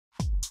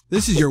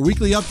This is your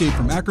weekly update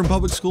from Akron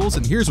Public Schools,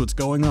 and here's what's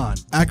going on.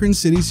 Akron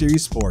City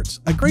Series Sports.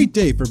 A great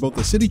day for both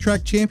the City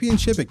Track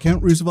Championship at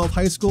Kent Roosevelt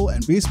High School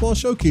and baseball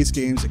showcase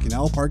games at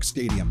Canal Park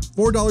Stadium.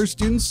 $4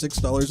 students,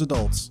 $6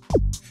 adults.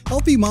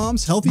 Healthy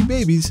moms, healthy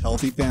babies,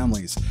 healthy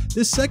families.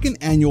 This second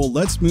annual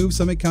Let's Move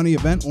Summit County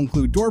event will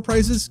include door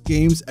prizes,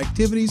 games,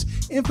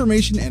 activities,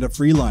 information, and a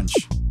free lunch.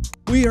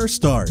 We are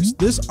stars.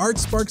 This Art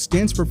Sparks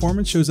dance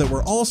performance shows that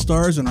we're all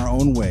stars in our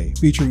own way,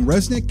 featuring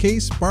Resnick,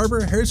 Case,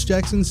 Barber, Harris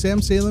Jackson,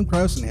 Sam Salem,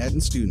 Krause, and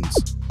Hatton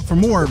students. For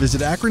more,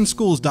 visit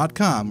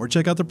akronschools.com or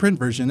check out the print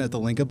version at the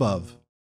link above.